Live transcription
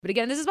But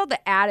again, this is about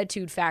the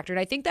attitude factor. And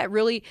I think that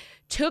really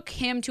took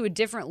him to a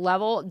different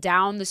level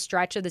down the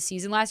stretch of the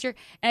season last year.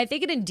 And I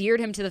think it endeared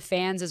him to the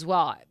fans as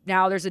well.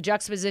 Now, there's a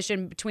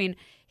juxtaposition between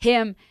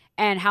him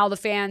and how the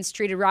fans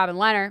treated Robin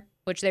Lehner,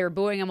 which they were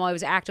booing him while he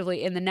was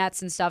actively in the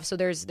nets and stuff. So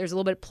there's a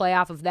little bit of play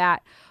off of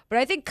that. But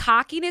I think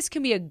cockiness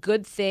can be a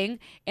good thing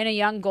in a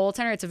young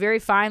goaltender. It's a very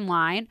fine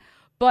line.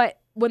 But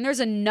when there's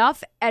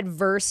enough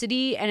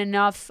adversity and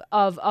enough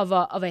of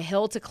a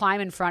hill to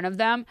climb in front of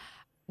them,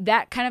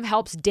 that kind of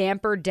helps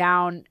damper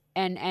down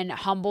and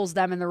humbles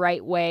them in the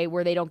right way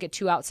where they don't get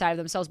too outside of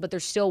themselves, but they're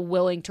still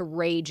willing to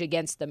rage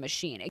against the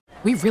machine.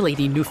 We really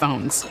need new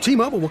phones.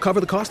 T-Mobile will cover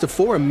the cost of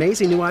 4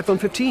 amazing new iPhone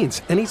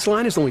 15s, and each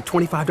line is only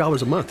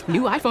 $25 a month.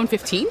 New iPhone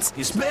 15s?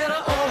 It's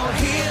better over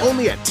here.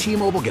 Only at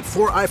T-Mobile, get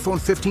 4 iPhone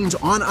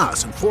 15s on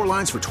us and 4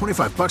 lines for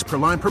 $25 per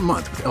line per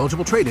month with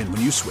eligible trade-in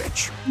when you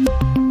switch.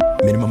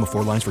 Minimum of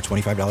 4 lines for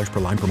 $25 per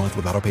line per month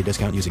with autopay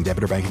discount using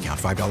debit or bank account.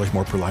 $5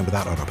 more per line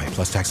without autopay,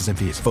 plus taxes and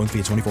fees. Phone fee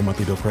at 24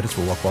 monthly bill credits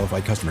for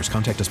well-qualified customers.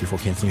 Contact us before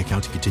canceling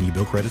account to continue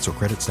bill credits or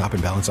credit stop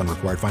and balance on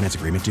required finance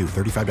agreement due.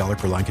 $35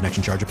 per line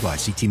connection charge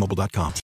applies. See T-Mobile.com.